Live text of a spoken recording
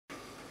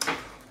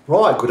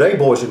Right, good day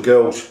boys and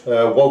girls,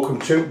 welcome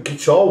to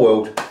Guitar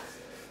World.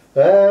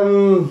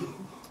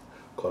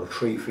 Got a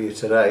treat for you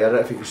today. I don't know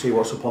if you can see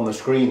what's up on the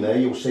screen there.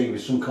 You'll see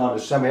with some kind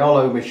of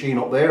semi-hollow machine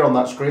up there on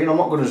that screen. I'm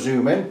not going to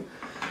zoom in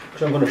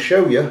because I'm going to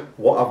show you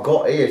what I've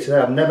got here today.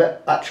 I've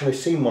never actually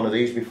seen one of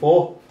these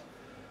before.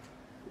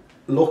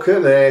 Look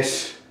at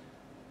this.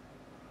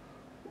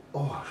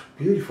 Oh,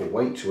 beautiful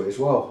weight to it as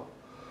well.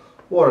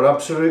 What an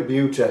absolute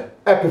beauty.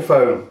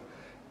 Epiphone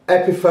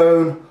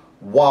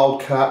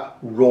Wildkat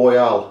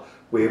Royale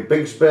with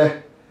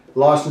Bigsby,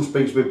 licensed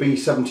Bigsby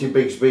B70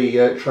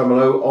 Bigsby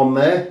tremolo on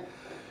there.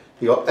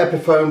 You've got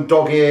Epiphone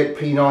dog ear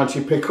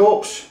P90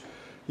 pickups.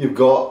 You've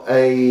got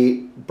a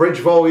bridge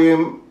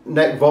volume,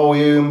 neck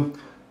volume,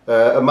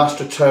 a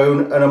master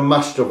tone and a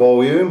master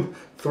volume.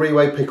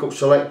 Three-way pickup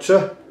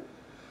selector.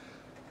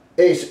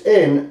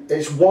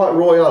 It's white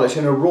royale. It's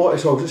in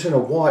a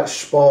white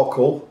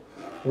sparkle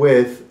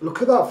with,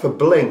 look at that for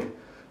bling,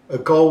 a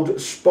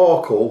gold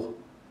sparkle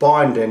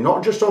binding,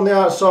 not just on the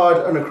outside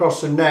and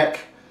across the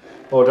neck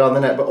or down the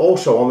neck, but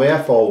also on the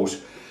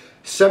F-holes.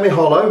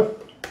 Semi-hollow.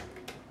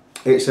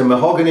 It's a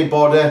mahogany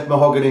body,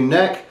 mahogany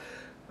neck,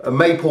 a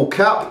maple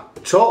cap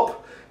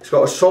top. It's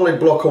got a solid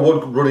block of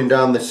wood running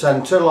down the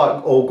centre,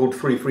 like all good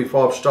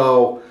 335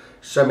 style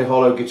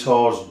semi-hollow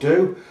guitars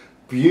do.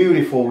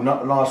 Beautiful,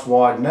 nice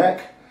wide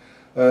neck.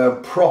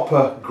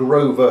 Proper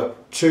Grover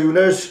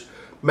tuners.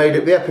 Made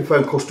at the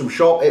Epiphone custom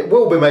shop. It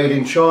will be made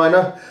in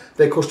China.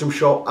 Their custom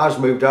shop has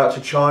moved out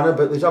to China,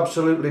 but there's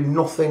absolutely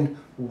nothing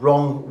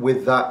wrong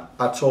with that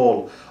at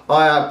all.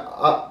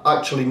 I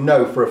actually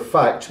know for a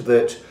fact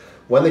that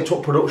when they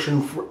took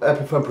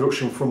Epiphone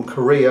production from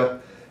Korea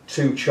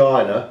to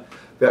China,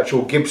 the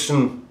actual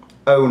Gibson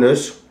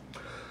owners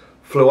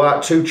flew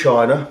out to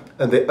China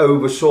and they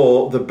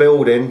oversaw the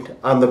building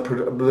and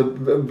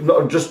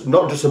not just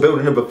the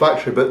building of the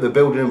factory, but the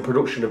building and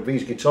production of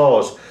these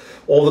guitars.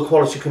 All the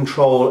quality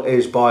control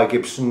is by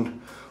Gibson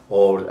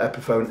or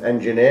Epiphone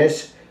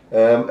engineers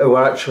who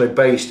are actually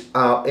based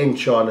out in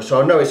China.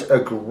 So I know it's a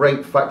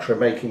great factory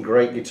making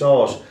great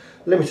guitars.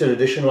 Limited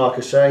edition, like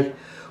I say.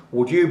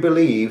 Would you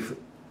believe,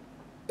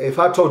 if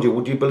I told you,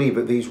 would you believe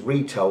that these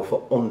retail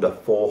for under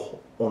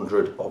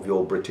 400 of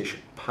your British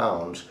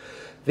pounds?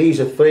 These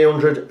are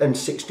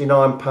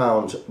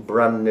 £369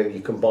 brand new.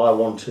 You can buy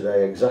one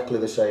today exactly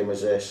the same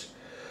as this.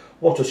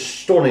 What a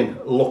stunning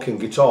looking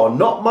guitar.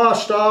 Not my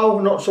style,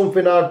 not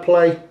something I'd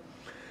play.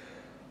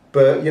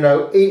 But you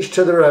know, each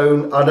to their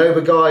own. I know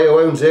the guy who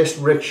owns this,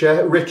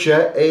 Richard,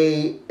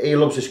 he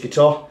loves this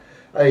guitar.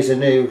 He's a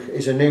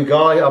new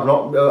guy. I've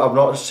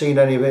not seen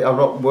any of it. I've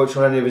not worked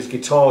on any of his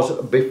guitars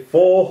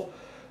before.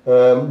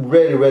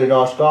 Really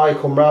nice guy. He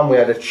come round, we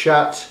had a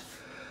chat,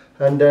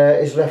 and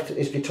he's left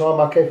his guitar in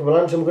my capable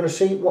hands, and we're going to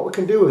see what we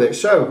can do with it.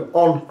 So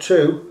on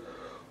to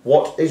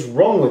what is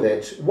wrong with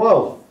it.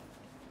 Well,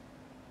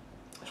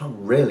 there's not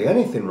really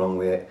anything wrong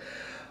with it.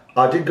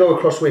 I did go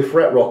across with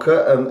fret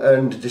rocker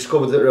and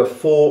discovered that there are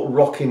 4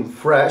 rocking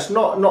frets,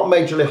 not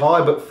majorly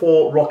high, but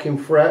 4 rocking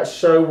frets.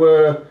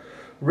 So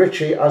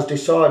Richie has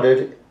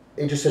decided,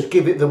 he just says,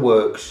 give it the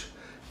works,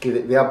 give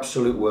it the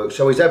absolute works.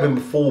 So he's having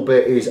the full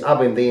bit, he's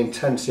having the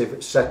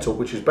intensive setup,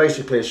 which is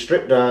basically a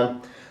strip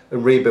down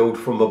and rebuild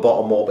from the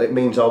bottom up. It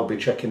means I'll be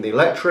checking the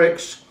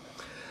electrics.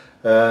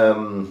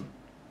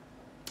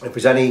 If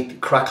there's any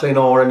crackling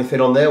or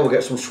anything on there, we'll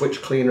get some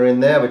switch cleaner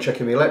in there. I'll be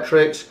checking the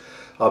electrics,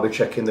 I'll be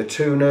checking the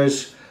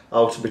tuners,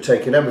 I'll be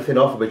taking everything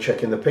off, I'll be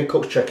checking the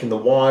pickups, checking the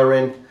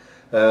wiring.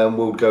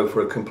 We'll go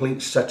for a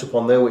complete setup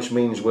on there, which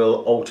means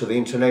we'll alter the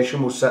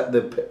intonation, we'll set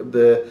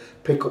the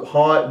pickup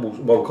height, well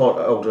we can't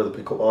alter the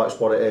pickup height, it's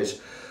what it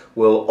is.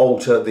 We'll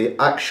alter the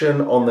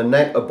action on the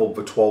neck above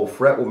the 12th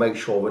fret, we'll make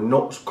sure the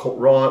nuts cut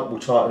right, we'll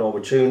tighten all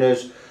the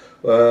tuners.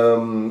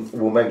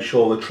 We'll make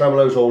sure the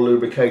tremolo's all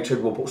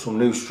lubricated, we'll put some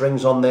new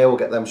strings on there, we'll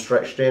get them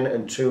stretched in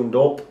and tuned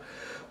up.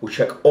 We'll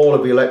check all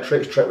of the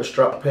electrics, check the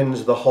strap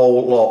pins, the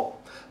whole lot.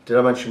 Did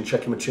I mention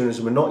checking the tuners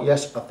and the nut?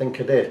 Yes, I think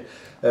I did.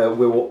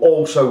 We will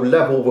also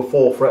level the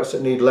 4 frets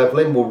that need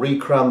leveling, we'll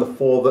re-crown the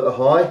 4 that are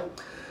high,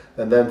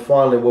 and then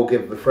finally we'll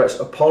give the frets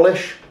a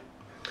polish.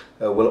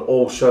 We'll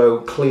also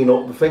clean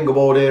up the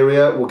fingerboard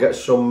area, we'll get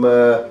some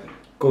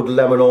good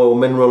lemon oil,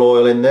 mineral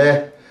oil in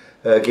there.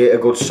 Get a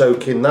good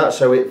soak in that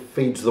so it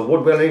feeds the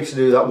wood. We'll need to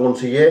do that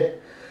once a year.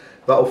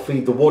 That'll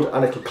feed the wood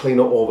and it'll clean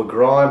up all the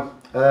grime.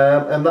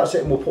 And that's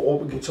it, and we'll put all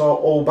the guitar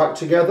all back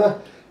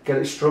together, get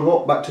it strung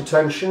up back to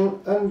tension,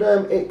 and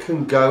it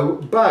can go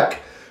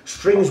back.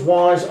 Strings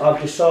wise,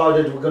 I've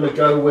decided we're going to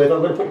go with,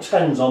 I'm going to put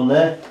 10s on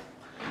there.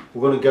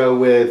 We're going to go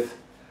with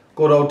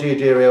good old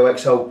Diodario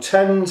XL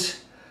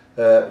 10s,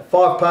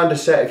 £5 a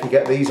set if you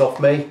get these off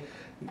me.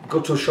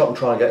 Go to a shop and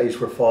try and get these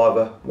for a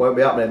 £5. Won't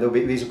be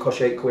happening. These will cost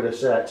you £8 a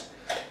set.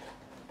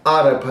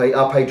 I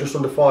pay just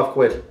under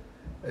 £5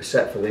 a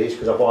set for these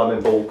because I buy them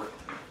in bulk.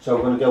 So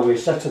we're going to go with a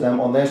set of them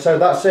on there. So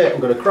that's it. I'm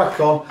going to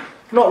crack on.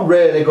 Not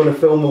really going to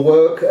film the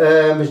work.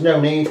 There's no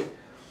need.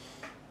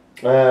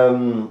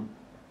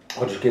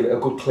 I'll just give it a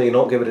good clean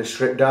up, give it a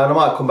strip down. I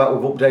might come back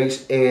with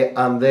updates here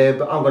and there,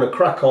 but I'm going to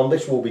crack on.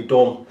 This will be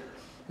done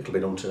It'll be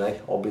done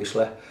today,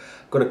 obviously. I'm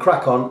going to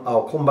crack on.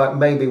 I'll come back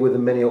maybe with a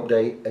mini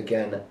update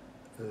again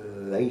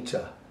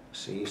later.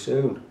 See you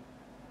soon.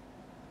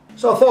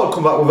 So I thought I'd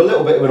come back with a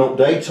little bit of an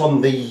update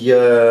on the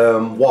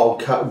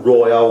Wildkat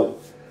Royale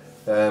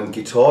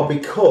guitar,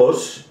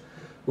 because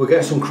we're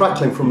getting some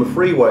crackling from the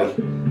freeway.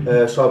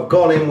 So I've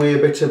gone in with a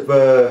bit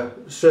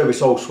of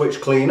service old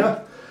switch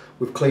cleaner.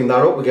 We've cleaned that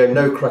up, we're getting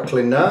no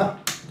crackling now.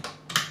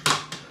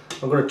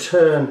 I'm going to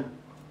turn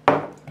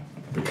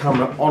the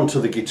camera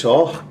onto the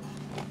guitar.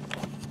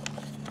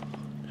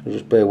 So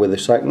just bear with a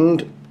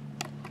second.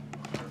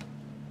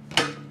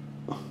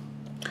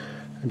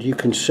 And you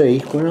can see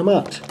where I'm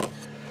at.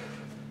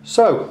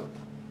 So,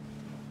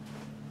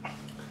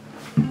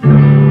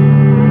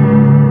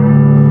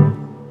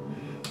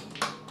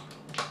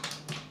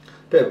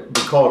 we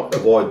can't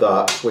avoid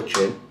that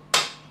switching.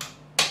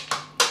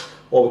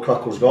 All the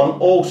crackle's gone.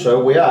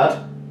 Also, we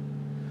had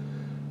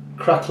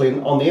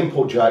crackling on the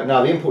input jack.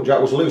 Now, the input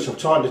jack was loose. I've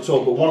tightened it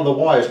up, but one of the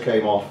wires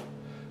came off.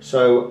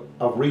 So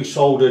I've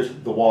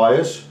resoldered the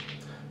wires,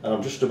 and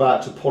I'm just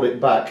about to put it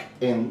back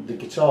in the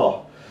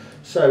guitar.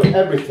 So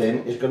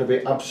everything is going to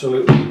be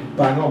absolutely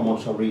bang on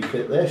once I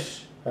refit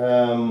this.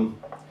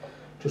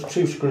 Just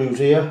 2 screws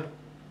here.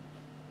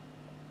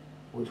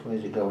 Which way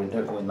is it going?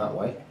 Don't go in that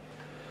way.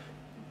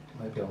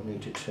 Maybe I'll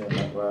need to turn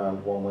that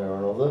round one way or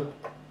another.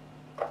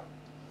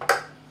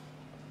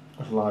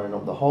 Just lining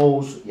up the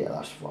holes. Yeah,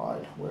 that's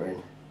fine.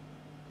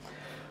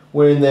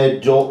 We're in there,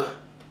 duck.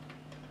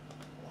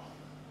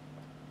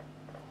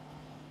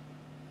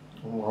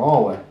 Where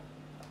are we?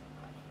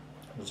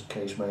 As the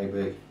case may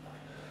be.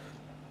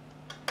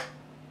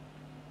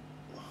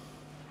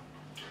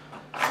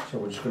 So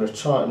we're just going to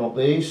tighten up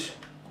these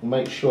and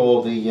make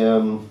sure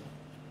the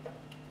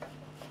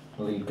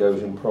lead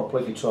goes in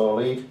properly, guitar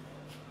lead.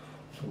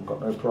 I've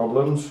got no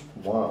problems.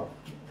 Wow.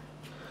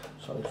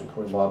 So this is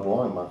probably my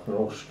blind man. They're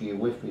all skew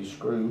with these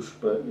screws,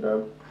 but you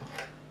know.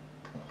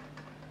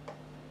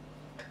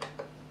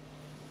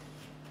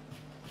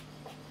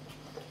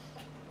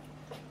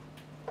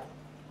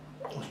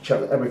 Let's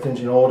check that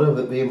everything's in order,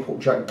 that the input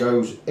jack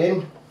goes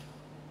in.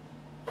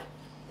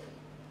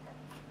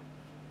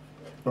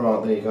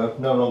 Right, there you go,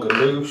 no longer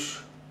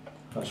loose,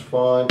 that's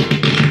fine.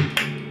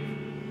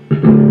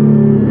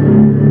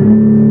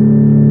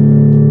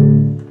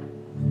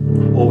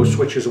 All the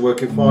switches are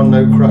working fine,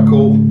 no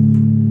crackle.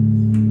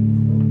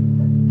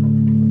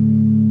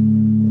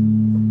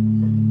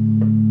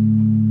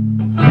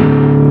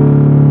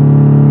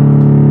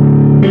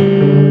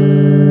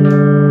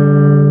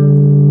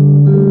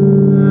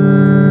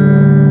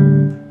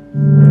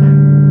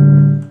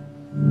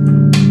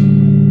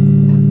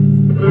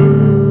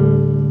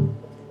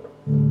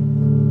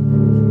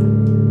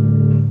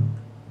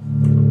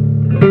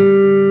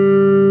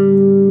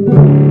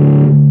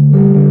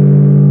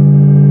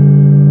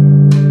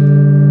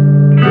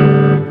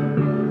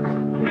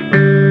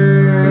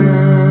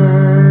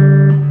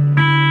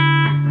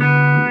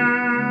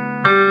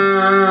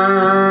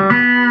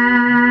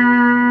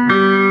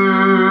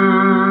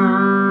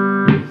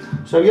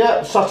 So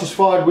yeah,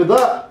 satisfied with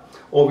that.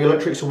 All the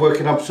electrics are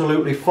working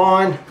absolutely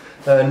fine.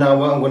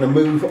 Now I'm going to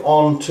move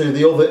on to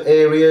the other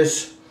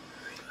areas,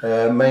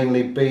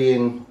 mainly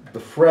being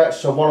the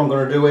frets. So what I'm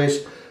going to do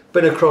is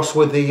been across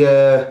with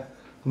the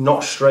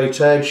not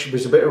straight edge.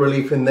 There's a bit of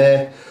relief in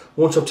there.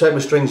 Once I've taken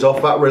the strings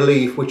off, that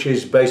relief, which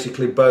is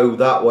basically bow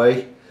that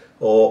way,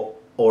 or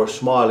a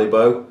smiley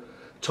bow,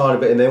 tiny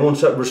bit in there.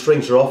 Once the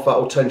strings are off, that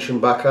will tension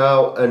back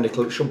out and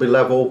it should be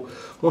level.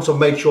 Once I've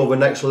made sure the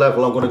next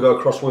level, I'm going to go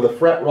across with a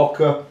fret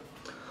rocker,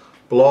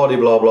 blah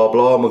blah blah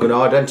blah, and we're going to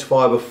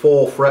identify the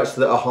 4 frets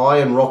that are high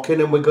and rocking,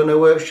 and we're going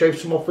to shave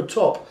some off the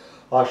top.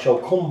 I shall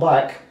come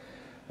back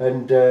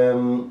and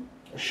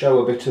show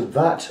a bit of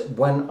that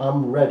when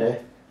I'm ready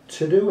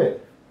to do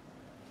it.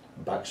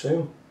 Back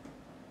soon.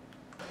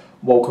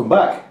 Welcome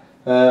back.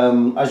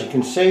 As you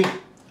can see,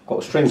 I've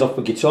got the strings off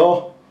the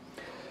guitar.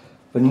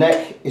 The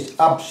neck is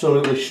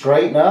absolutely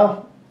straight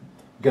now.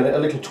 Get a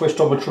little twist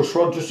on the truss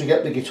rod just to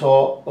get the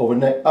guitar or the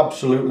neck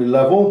absolutely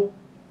level.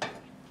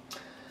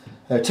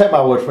 Take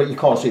my word for it, you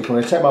can't see it from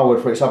here, take my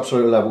word for it, it's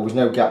absolutely level. There's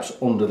no gaps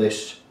under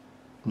this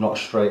not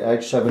straight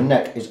edge, so the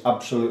neck is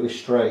absolutely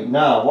straight.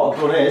 Now what I've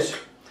done is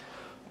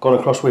gone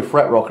across with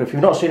fret rocker. If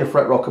you've not seen a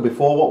fret rocker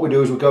before, what we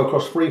do is we go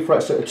across 3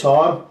 frets at a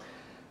time,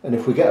 and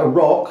if we get a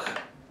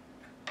rock,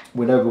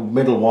 we know the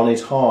middle one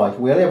is high.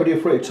 We only ever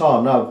do 3 at a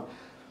time. Now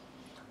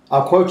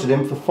I've quoted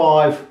him for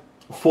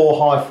 4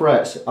 high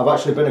frets. I've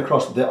actually been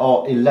across, there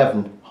are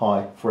 11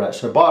 high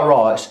frets. So by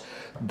rights,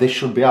 this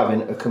should be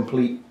having a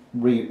complete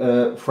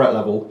fret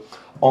level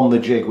on the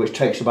jig, which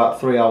takes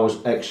about 3 hours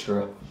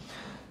extra.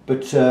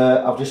 But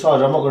I've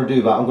decided I'm not going to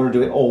do that. I'm going to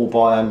do it all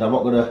by hand. I'm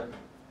not going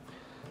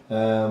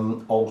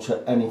to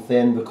alter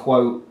anything. The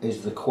quote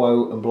is the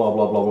quote and blah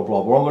blah blah blah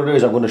blah. What I'm going to do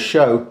is I'm going to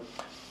show,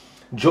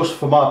 just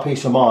for my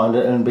peace of mind,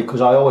 and because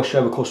I always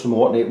show the customer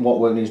what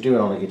work needs doing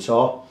on a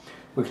guitar.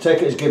 We can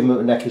take it as given that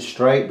the neck is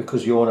straight,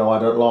 because you all know I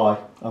don't lie.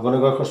 I'm going to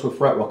go across with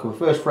fret rocker. The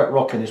first fret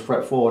rocking is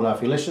fret 4. Now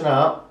if you listen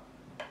out,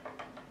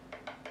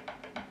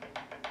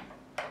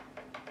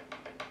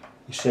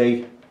 you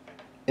see,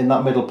 in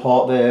that middle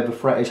part there, the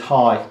fret is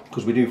high,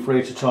 because we do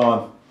 3 at a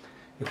time.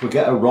 If we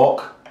get a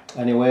rock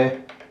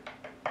anywhere,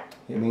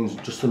 it means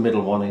just the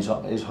middle one is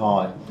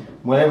high.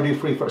 Whenever we do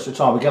 3 frets at a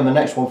time, again the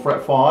next one,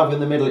 fret 5, in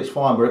the middle it's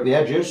fine, but at the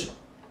edges,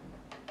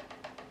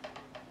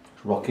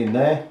 it's rocking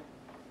there,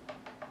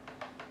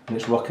 and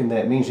it's rocking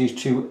there. It means these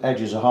 2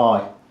 edges are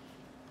high.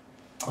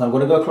 And I'm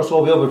going to go across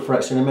all the other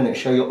frets in a minute,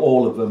 show you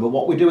all of them, but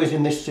what we do is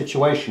in this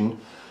situation,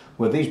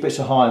 where these bits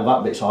are high and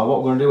that bit's high, what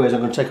we're going to do is I'm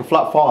going to take a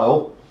flat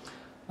file,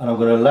 and I'm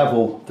going to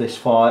level this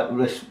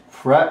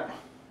fret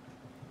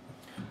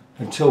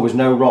until there's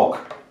no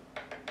rock.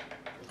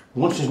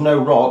 Once there's no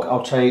rock,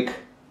 I'll take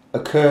a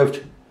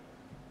curved,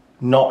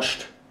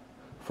 notched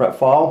fret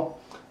file,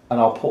 and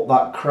I'll put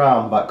that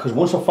crown back, because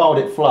once I've filed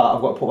it flat,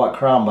 I've got to put that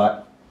crown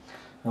back.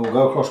 And we'll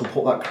go across and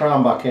put that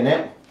crown back in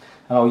it,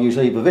 and I'll use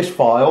either this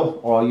file,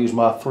 or I'll use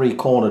my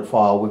 3-cornered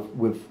file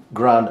with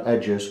ground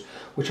edges,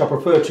 which I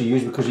prefer to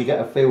use because you get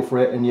a feel for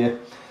it, and you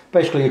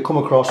come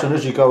across, and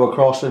as you go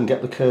across and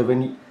get the curve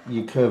in,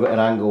 you curve at an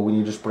angle when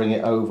you just bring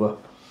it over.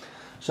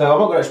 So I'm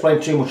not going to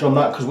explain too much on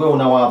that because we all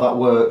know how that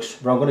works,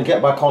 but I'm going to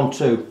get back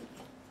onto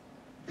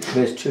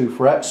there's 2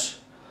 frets.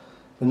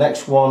 The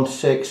next one,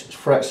 6,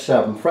 fret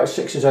 7. Fret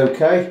 6 is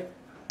okay,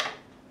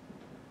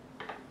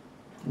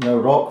 no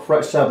rock.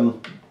 Fret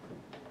 7,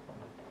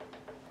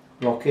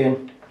 rock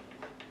in.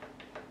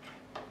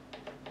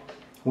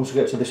 Once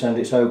we get to this end,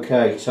 it's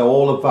okay. So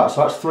all of that,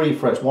 so that's 3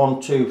 frets,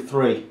 1, 2,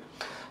 3. I'm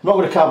not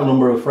going to count the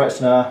number of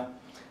frets now.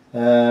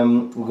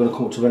 We're going to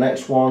come up to the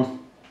next one,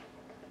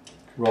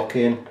 rock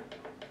in,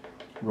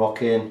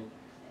 rock in.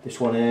 This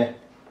one here,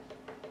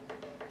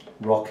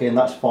 rock in,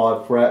 that's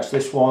 5 frets.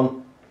 This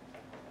one,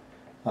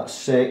 that's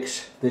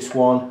 6. This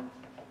one,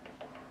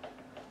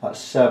 that's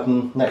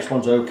 7. Next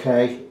one's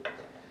okay.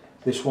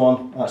 This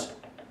one, that's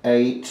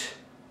 8.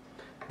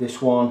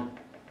 This one,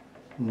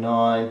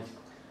 9.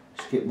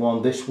 Skip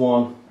 1. This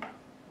one,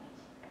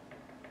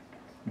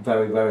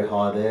 very, very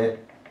high there,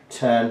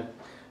 10.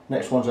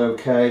 Next one's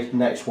okay.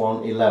 Next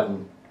one,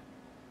 11.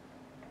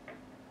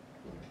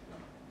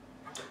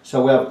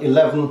 So we have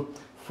 11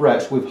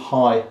 frets with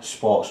high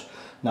spots.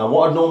 Now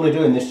what I'd normally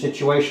do in this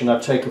situation,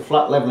 I'd take a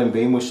flat leveling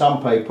beam with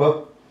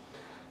sandpaper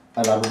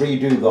and I'd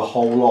redo the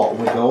whole lot.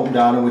 We'd go up and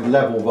down and we'd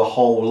level the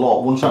whole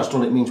lot. Once that's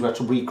done, it means we have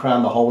to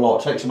re-crown the whole lot.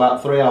 It takes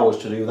about 3 hours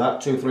to do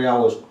that, 2-3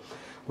 hours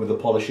with the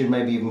polishing,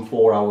 maybe even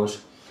 4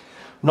 hours.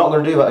 I'm not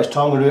going to do that this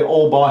time, I'm going to do it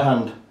all by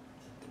hand.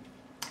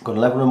 I'm going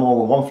to level them all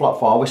with one flat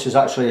file. This is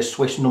actually a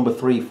Swiss number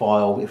 3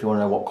 file, if you want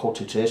to know what cut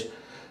it is.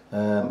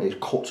 It's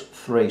cut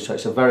 3, so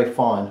it's a very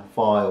fine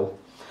file.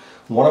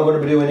 And what I'm going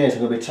to be doing is I'm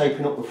going to be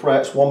taping up the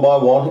frets one by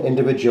one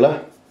individually.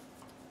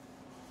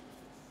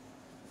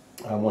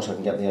 And once I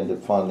can get the end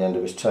of, find the end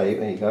of this tape,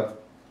 there you go.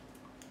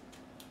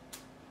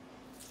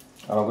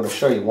 And I'm going to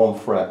show you one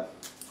fret.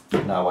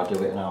 Now I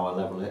do it and how I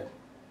level it.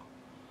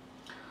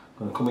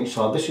 I'm going to come each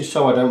side. This is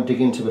so I don't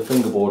dig into the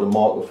fingerboard and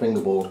mark the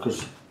fingerboard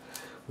because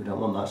we don't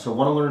want that. So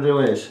what I'm going to do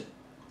is,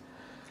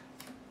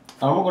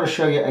 and I'm not going to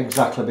show you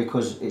exactly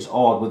because it's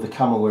hard with the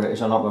camera where it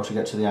is, I'm not going to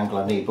get to the angle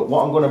I need, but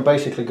what I'm going to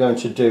basically going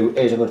to do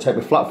is I'm going to take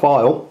my flat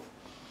file,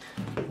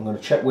 I'm going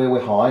to check where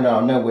we're high. Now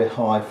I know we're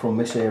high from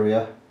this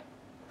area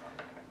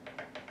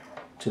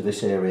to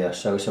this area,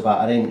 so it's about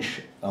 1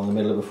 inch on the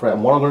middle of the fret,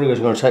 and what I'm going to do is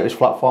I'm going to take this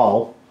flat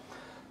file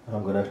and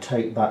I'm going to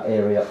take that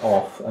area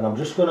off, and I'm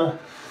just going to,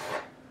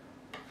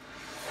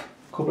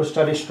 a couple of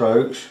steady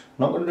strokes,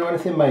 not going to do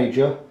anything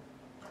major,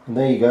 and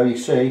there you go, you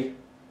see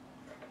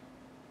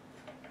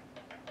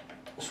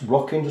it's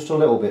rocking just a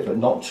little bit but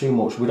not too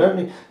much. We don't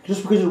need,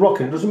 just because it's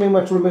rocking it doesn't mean we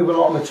have to remove a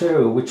lot of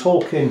material. We're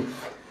talking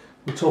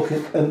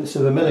nths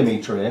of a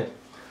millimetre here.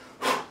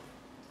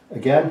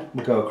 Again,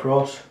 we go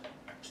across,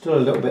 still a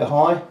little bit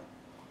high.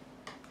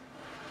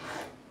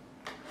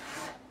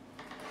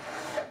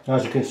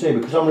 As you can see,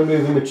 because I'm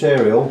removing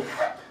material,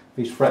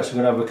 these frets are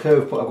going to have a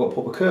curve, but I've got to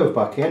put the curve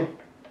back in.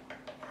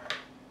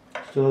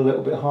 Still a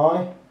little bit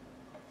high.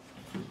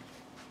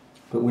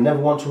 But we never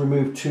want to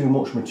remove too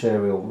much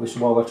material. This is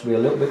why we have to be a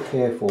little bit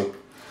careful. You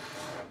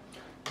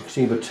can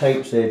see the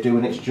tape's there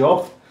doing its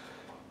job.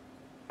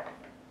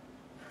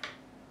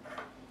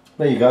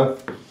 There you go.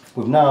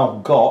 We've now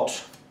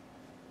got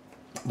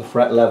the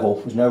fret level.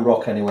 There's no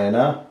rock anywhere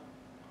now.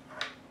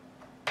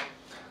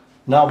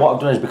 Now what I've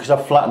done is, because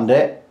I've flattened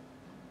it,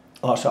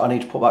 like I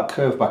need to put that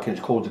curve back in.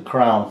 It's called the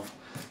crown.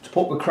 To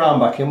put the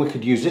crown back in, we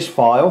could use this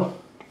file.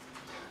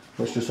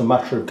 It's just a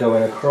matter of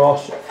going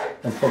across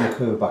and putting the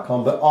curve back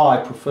on, but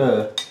I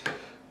prefer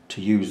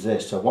to use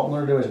this. So what I'm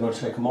going to do is I'm going to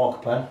take a marker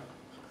pen,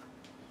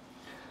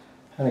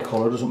 any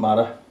colour, doesn't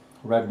matter,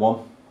 red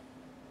one.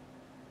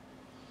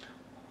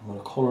 I'm going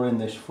to colour in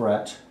this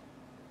fret.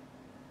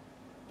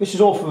 This is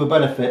all for the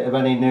benefit of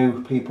any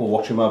new people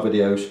watching my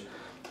videos.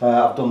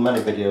 I've done many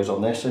videos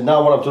on this, and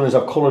now what I've done is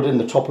I've coloured in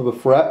the top of the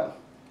fret.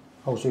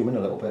 I'll zoom in a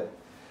little bit,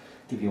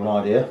 give you an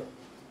idea.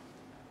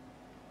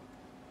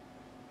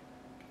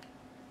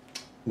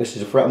 This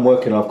is a fret I'm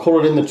working on. I've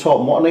coloured in the top,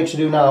 and what I need to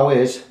do now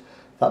is,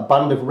 that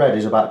band of red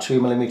is about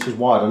 2 millimetres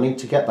wide. I need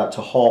to get that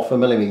to 0.5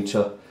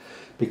 millimetre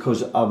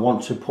because I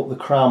want to put the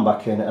crown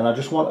back in, and I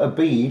just want a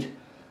bead,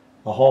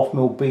 a 1/2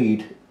 mil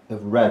bead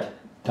of red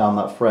down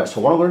that fret.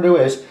 So what I'm going to do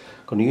is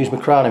I'm going to use my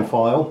crowning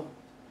file,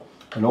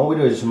 and all we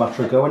do is it's a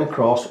matter of going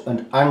across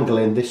and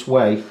angling this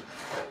way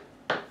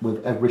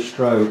with every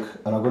stroke,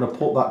 and I'm going to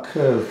put that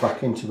curve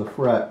back into the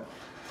fret.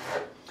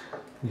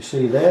 You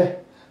see there?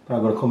 But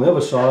I'm going to come the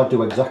other side,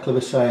 do exactly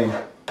the same.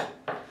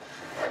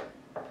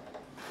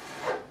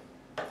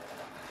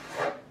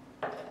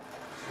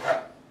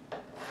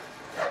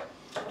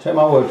 Take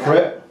my word for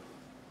it,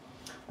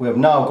 we have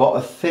now got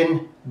a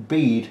thin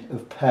bead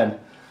of pen.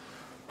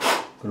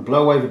 I'm going to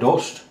blow away the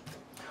dust.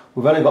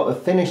 We've only got the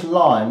thinnest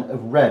line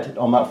of red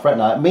on that fret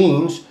now. It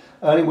means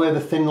only where the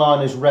thin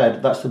line is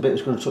red, that's the bit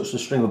that's going to touch the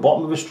string. The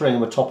bottom of the string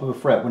and the top of the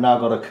fret, we've now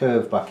got a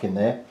curve back in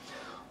there.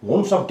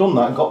 Once I've done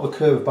that and got the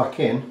curve back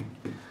in,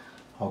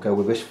 I'll go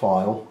with this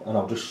file and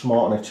I'll just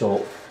smarten it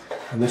up.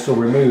 And this will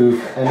remove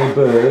any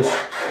burrs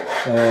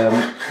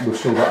we've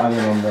still got hanging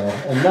on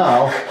there. And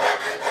now,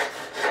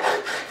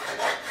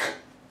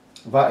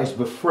 that is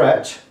the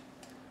fret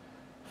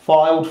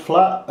filed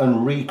flat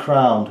and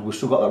re-crowned. We've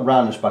still got that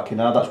roundness back in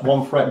now. That's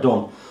one fret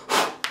done.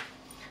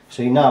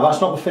 See, now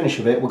that's not the finish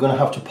of it. We're going to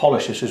have to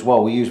polish this as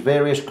well. We use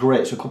various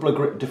grits, a couple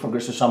of different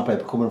grits of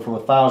sandpaper, coming from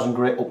 1000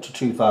 grit up to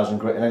 2000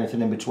 grit and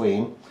anything in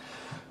between.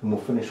 And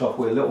we'll finish off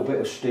with a little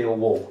bit of steel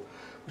wool,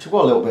 which I've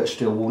got a little bit of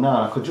steel wool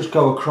now. I could just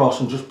go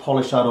across and just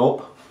polish that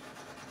up.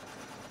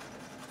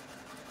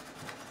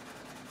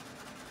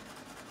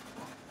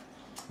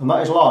 And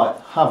that is like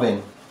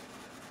having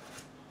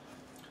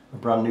a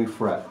brand new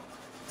fret.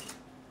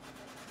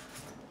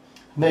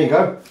 And there you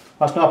go.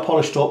 That's now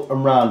polished up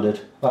and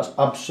rounded. That's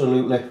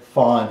absolutely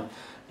fine.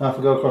 Now if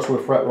we go across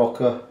with a fret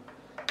rocker,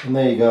 and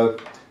there you go,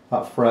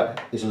 that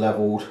fret is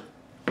levelled.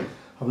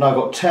 I've now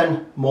got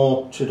 10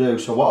 more to do.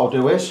 So what I'll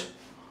do is,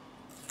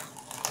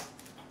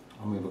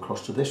 I'll move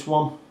across to this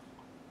one.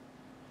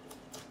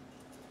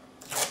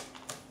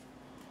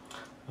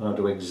 And I'll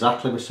do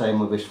exactly the same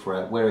with this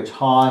fret. Where it's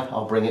high,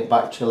 I'll bring it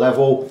back to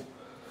level.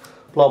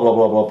 Blah, blah,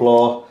 blah, blah,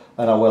 blah.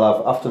 And I will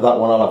have, after that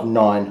one, I'll have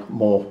 9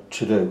 more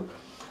to do.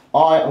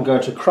 I am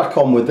going to crack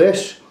on with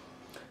this.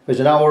 There's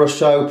an hour or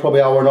so,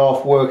 probably hour and a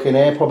half work in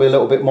here, probably a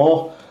little bit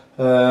more.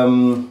 You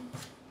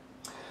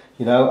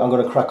know, I'm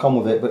going to crack on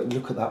with it, but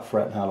look at that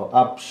fret now. Look,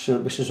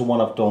 absolutely, this is the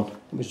one I've done.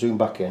 Let me zoom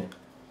back in.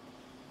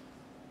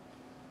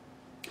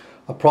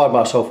 I pride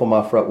myself on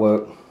my fret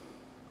work.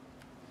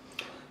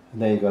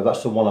 And there you go,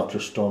 that's the one I've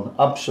just done.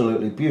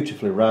 Absolutely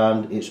beautifully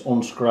round, it's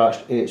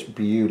unscratched, it's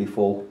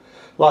beautiful.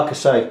 Like I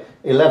say,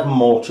 11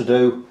 more to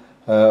do.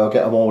 I'll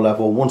get them all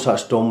level. Once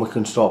that's done, we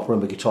can start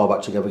putting the guitar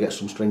back together, get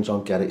some strings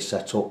on, get it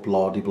set up,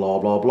 blah de blah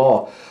blah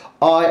blah.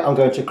 I am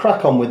going to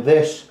crack on with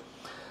this.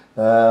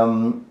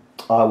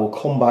 I will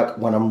come back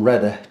when I'm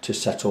ready to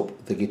set up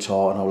the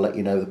guitar, and I'll let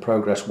you know the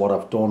progress, what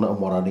I've done and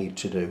what I need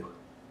to do.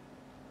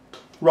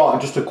 Right,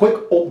 just a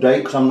quick update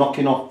because I'm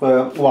knocking off,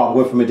 well, I'm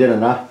going for my dinner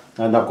now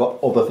and I've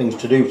got other things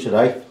to do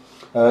today.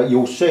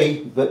 You'll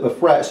see that the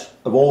frets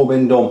have all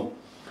been done.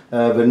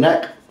 The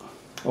neck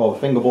or the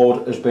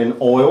fingerboard has been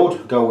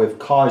oiled. Go with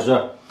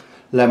Kaiser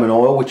lemon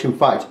oil, which in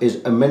fact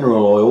is a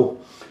mineral oil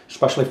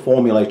specially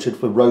formulated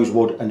for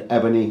rosewood and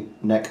ebony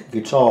neck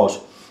guitars.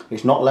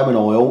 It's not lemon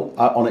oil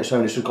on its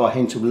own, it's just got a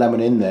hint of lemon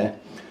in there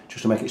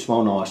just to make it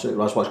smell nice.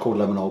 That's why it's called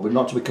lemon oil, but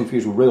not to be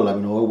confused with real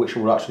lemon oil, which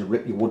will actually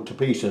rip your wood to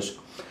pieces.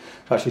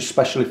 It's actually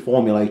specially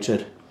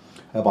formulated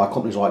by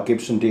companies like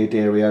Gibson,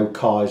 Diodario,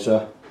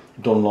 Kaiser,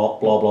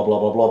 Dunlop, blah blah blah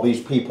blah blah.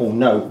 These people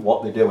know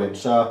what they're doing.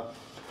 So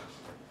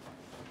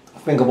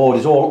fingerboard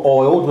is all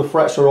oiled, the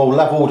frets are all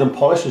levelled and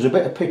polished. There's a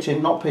bit of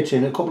pitching, not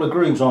pitching, a couple of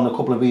grooves on a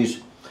couple of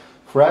these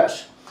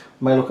frets.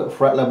 May look at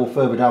fret level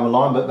further down the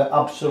line, but they're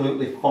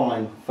absolutely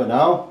fine for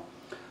now.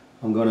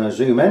 I'm going to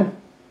zoom in.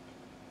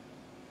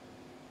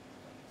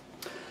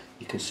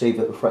 You can see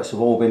that the frets have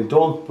all been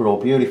done, they're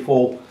all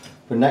beautiful.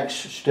 The neck's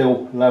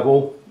still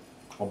level,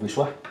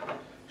 obviously,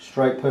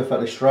 straight,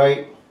 perfectly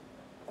straight.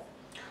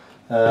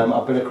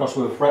 I've been across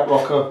with a fret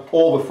rocker.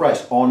 All the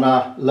frets are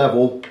now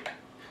level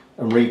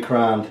and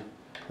re-crowned.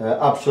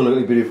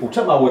 Absolutely beautiful.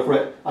 Take my word for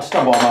it, I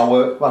stand by my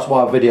work, that's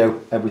why I video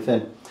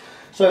everything.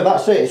 So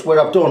that's it, it's what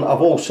I've done.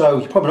 I've also,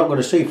 you're probably not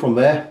going to see from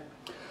there,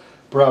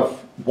 but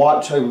I've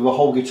wiped over the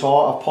whole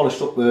guitar. I've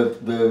polished up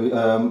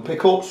the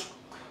pickups,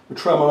 the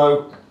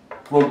tremolo,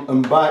 front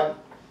and back.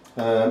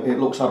 It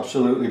looks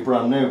absolutely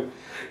brand new.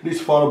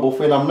 This final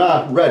buffing, I'm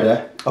now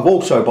ready. I've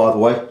also, by the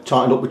way,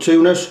 tightened up the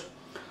tuners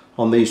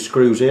on these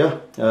screws here,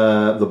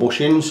 the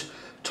bushings,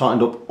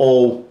 tightened up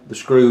all the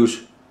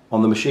screws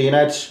on the machine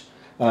heads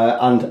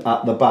and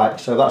at the back.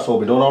 So that's all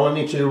been done. All I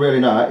need to do really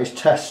now is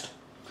test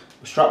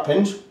the strap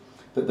pins,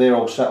 that they're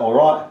all set all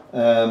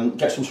right,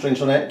 get some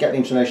strings on it, get the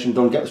intonation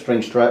done, get the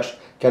string stretched,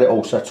 get it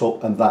all set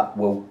up, and that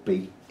will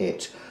be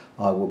it.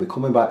 I will be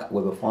coming back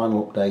with a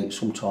final update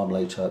sometime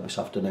later this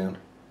afternoon.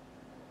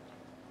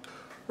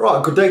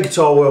 Right, good day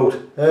Guitar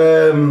World.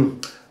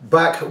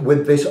 Back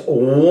with this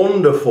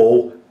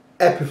wonderful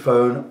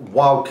Epiphone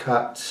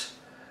Wildkat,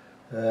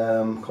 can't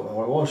remember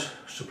what it was,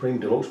 Supreme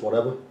Deluxe,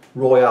 whatever,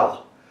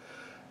 Royale.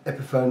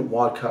 Epiphone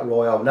Wildkat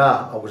Royale.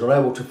 Now, I was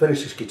unable to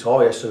finish this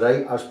guitar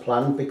yesterday as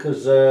planned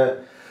because I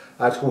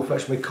had to come and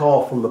fetch my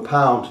car from the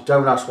pound.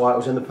 Don't ask why it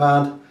was in the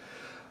pound.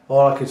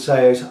 All I can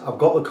say is I've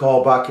got the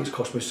car back. It's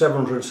cost me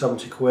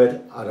 770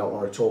 quid. I don't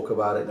want to talk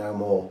about it no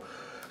more.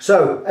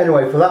 So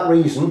anyway, for that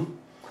reason,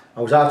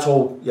 I was out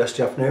all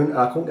yesterday afternoon and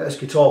I couldn't get this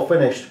guitar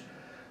finished.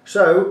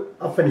 So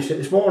I finished it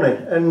this morning,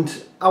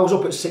 and I was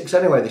up at 6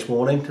 anyway this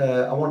morning.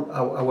 I woke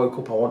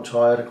up, I wasn't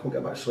tired, I couldn't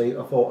get back to sleep.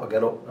 I thought I'd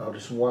get up, I'll do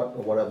some work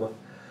or whatever,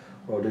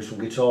 or I'll do some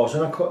guitars.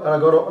 And I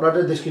got up and I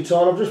did this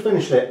guitar and I've just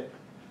finished it.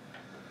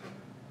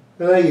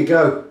 And there you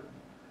go.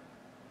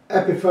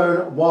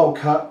 Epiphone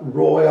Wildkat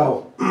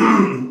Royale.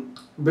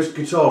 This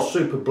guitar's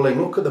super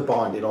bling. Look at the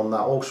binding on that,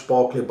 all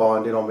sparkly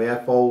binding on the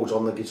F-holes,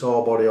 on the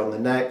guitar body, on the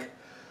neck.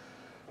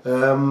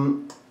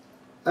 And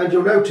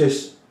you'll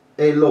notice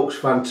it looks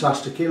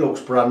fantastic, it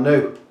looks brand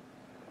new.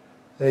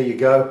 There you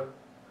go.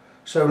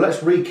 So let's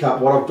recap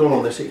what I've done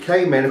on this. It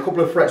came in, a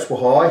couple of frets were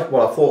high.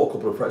 Well, I thought a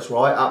couple of frets were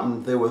high. It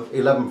happened they were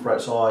 11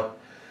 frets high.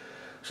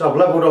 So I've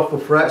levelled off the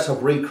frets,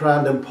 I've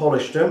recrowned and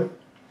polished them.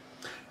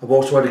 I've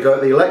also had to go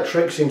at the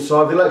electrics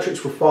inside. The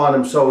electrics were fine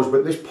themselves,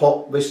 but this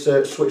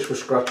switch was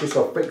scratchy,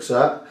 so I fixed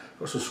that.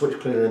 Got some switch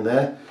cleaner in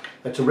there.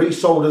 I had to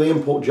resolder the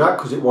input jack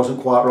because it wasn't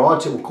quite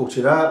right. It would cut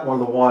it out. One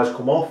of the wires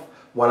come off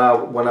when I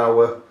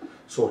were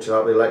sorting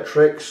out the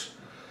electrics.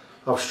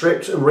 I've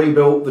stripped and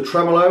rebuilt the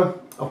tremolo.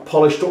 I've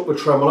polished up the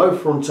tremolo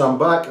front and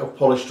back. I've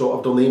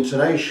done the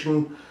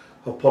intonation.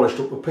 I've polished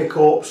up the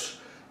pickups.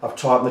 I've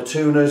tightened the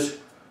tuners,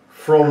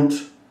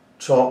 front,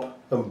 top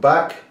and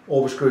back.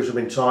 All the screws have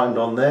been tightened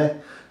on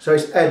there. So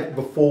it's Ed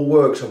before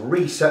works. I've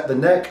reset the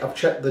neck, I've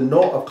checked the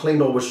nut, I've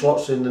cleaned all the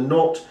slots in the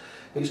nut.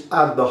 It's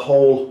had the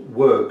whole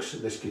works.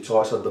 This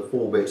guitar, it's had the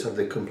 4 bits, had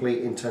the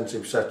complete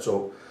intensive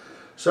setup.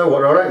 So what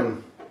do I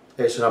reckon?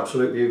 It's an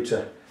absolute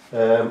beauty.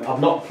 I've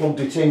not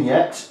plugged it in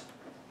yet.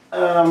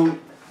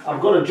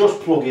 I've got to just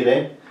plug it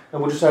in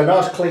and we'll just have a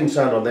nice clean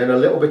sound on there and a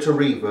little bit of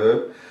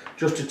reverb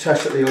just to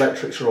test that the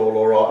electrics are all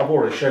alright. I've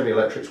already shown the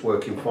electrics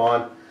working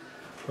fine.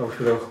 I'm just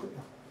going to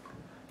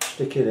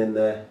stick it in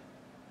there.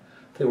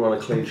 I think we're on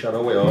a clean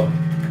channel, we are.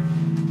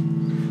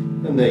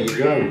 And there you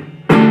go.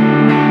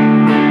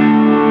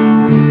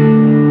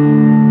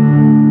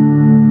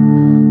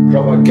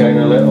 Drop that gain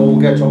a little,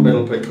 get on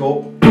middle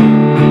pickup.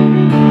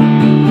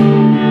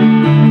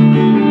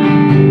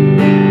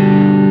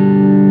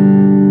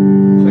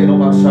 Clean up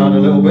that sound a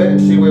little bit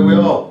and see where we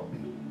are.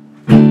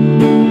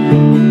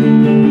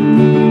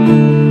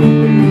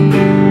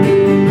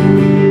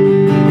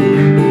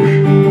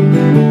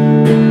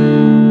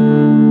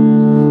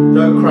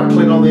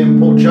 Crackling on the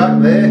input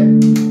jack there.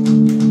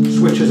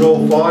 Switch is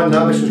all fine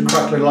now. This was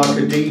crackling like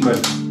a demon.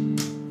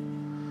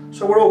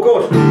 So we're all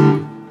good.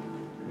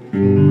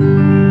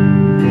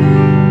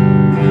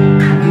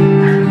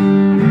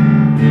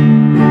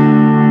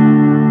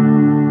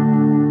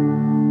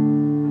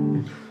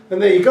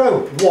 And there you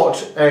go.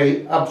 What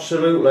a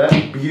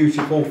absolutely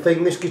beautiful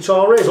thing this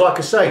guitar is. Like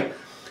I say,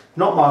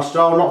 not my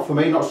style, not for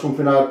me, not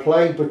something I'd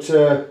play, but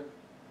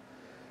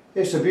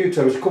it's a beauty.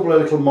 There's a couple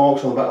of little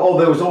marks on the back. Oh,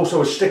 there was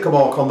also a sticker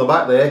mark on the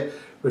back there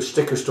with a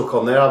sticker stuck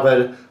on there. I've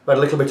had a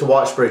little bit of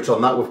white spirit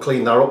on that. We've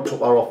cleaned that up, took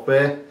that off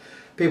there.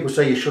 People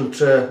say you shouldn't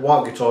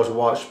wipe guitars with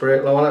white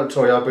spirit. Well, I don't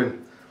tell you, I've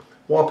been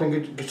wiping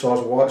guitars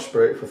with white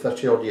spirit for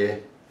 30 odd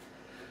years.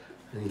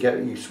 And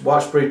you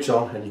white spirit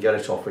on and you get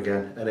it off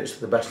again. And it's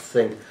the best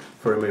thing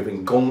for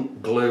removing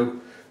gunk, glue,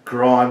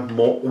 grime,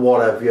 muck,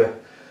 whatever.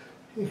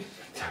 You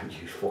don't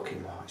use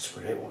fucking white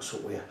spirit. What's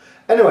up with you?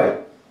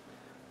 Anyway,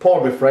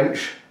 pardon me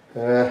French.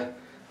 I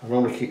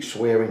normally keep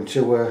swearing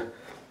to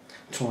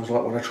times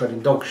like when I tread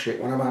in dog shit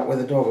when I'm out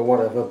with a dog or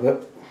whatever,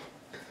 but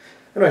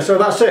anyway, so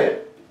that's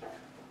it.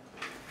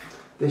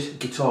 This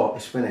guitar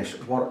is finished.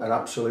 What an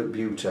absolute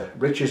beauty.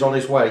 Rich is on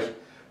his way.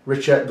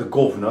 Richard the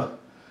governor,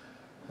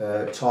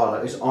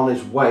 Tyler, is on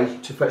his way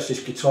to fetch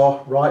this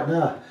guitar right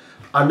now.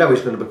 I know he's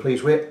going to be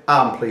pleased with it.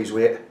 I'm pleased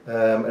with it,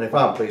 and if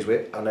I'm pleased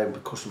with it, I know the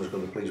customer's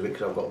going to be pleased with it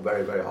because I've got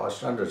very, very high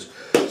standards.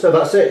 So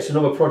that's it. It's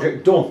another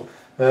project done.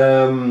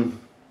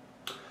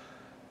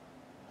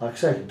 Like I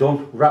say,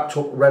 done, wrapped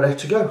up, ready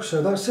to go.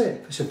 So that's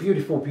it. It's a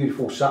beautiful,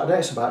 beautiful Saturday.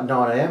 It's about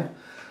 9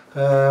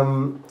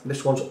 AM.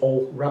 This one's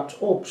all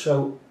wrapped up.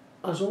 So,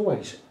 as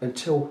always,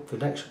 until the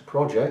next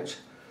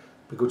project,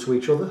 be good to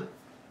each other,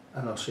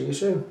 and I'll see you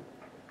soon.